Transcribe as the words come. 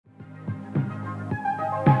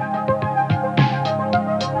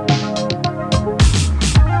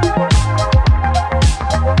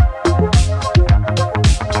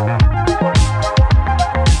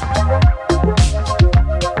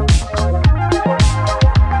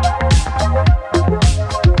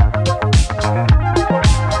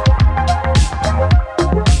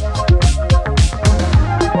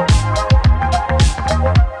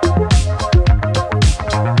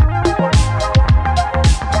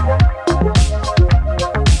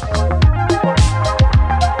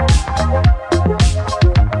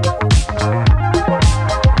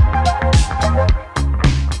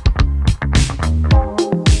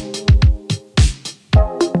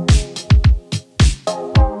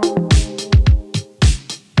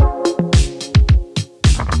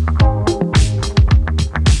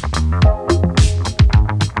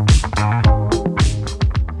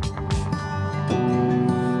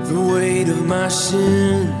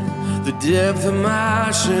the depth of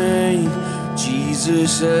my shame.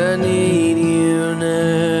 Jesus, I need you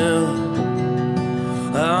now.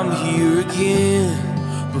 I'm here again,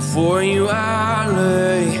 before you I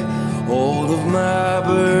lay all of my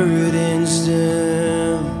burdens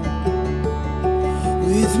down.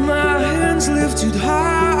 With my hands lifted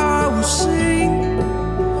high, I will sing.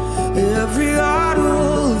 Every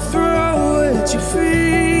idol throw at your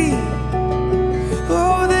feet.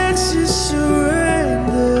 Oh, this is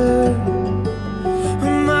surrender.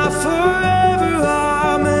 My forever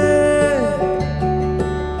amen.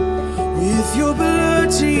 With your blood,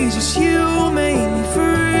 Jesus, you made me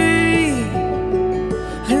free,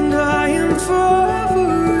 and I am forever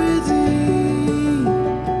redeemed.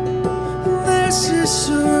 This is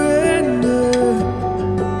surrender.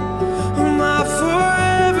 My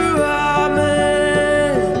forever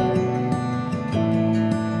amen.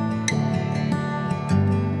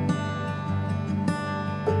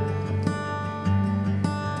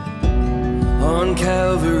 On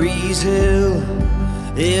Calvary's hill,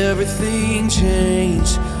 everything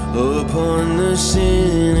changed upon the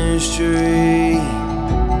sinner's tree.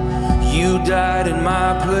 You died in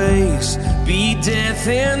my place, beat death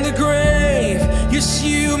and the grave. Yes,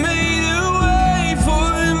 you made a way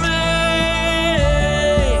for me.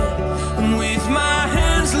 And with my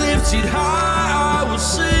hands lifted high, I will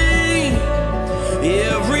sing.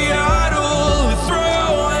 Every idol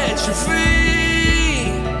throw at your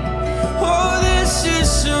feet. Oh, this is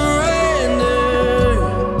surrender.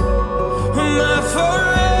 My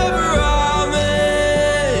forever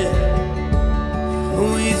amen.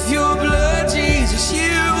 With your blood, Jesus,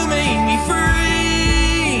 you made me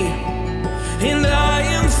free, and I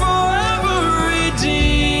am forever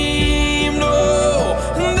redeemed. Oh,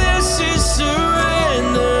 this is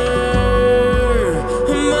surrender.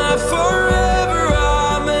 My forever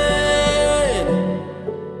amen.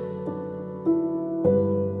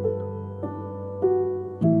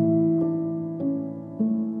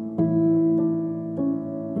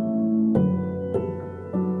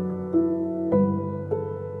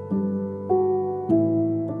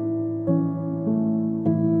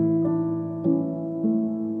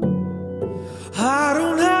 I